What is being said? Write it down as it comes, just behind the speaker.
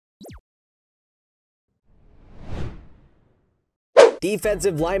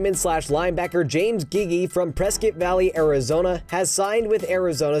Defensive lineman/linebacker James Giggey from Prescott Valley, Arizona, has signed with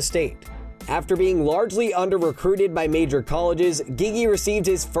Arizona State. After being largely under-recruited by major colleges, Giggey received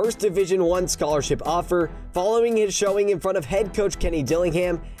his first Division I scholarship offer following his showing in front of head coach Kenny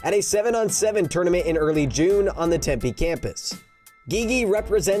Dillingham at a 7-on-7 tournament in early June on the Tempe campus. Giggey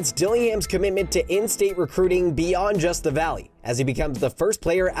represents Dillingham's commitment to in-state recruiting beyond just the Valley, as he becomes the first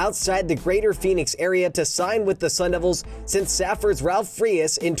player outside the greater Phoenix area to sign with the Sun Devils since Safford's Ralph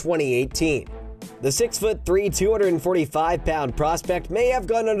Frias in 2018. The 6'3", 245-pound prospect may have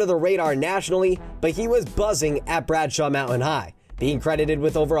gone under the radar nationally, but he was buzzing at Bradshaw Mountain High, being credited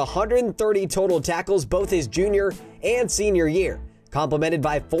with over 130 total tackles both his junior and senior year, complemented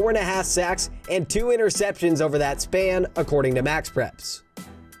by 4.5 sacks and 2 interceptions over that span, according to MaxPreps.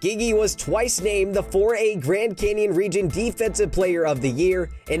 Giggey was twice named the 4A Grand Canyon Region Defensive Player of the Year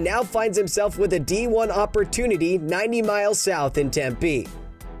and now finds himself with a D1 opportunity 90 miles south in Tempe.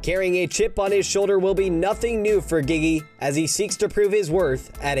 Carrying a chip on his shoulder will be nothing new for Giggey as he seeks to prove his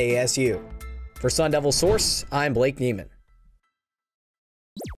worth at ASU. For Sun Devil Source, I'm Blake Niemann.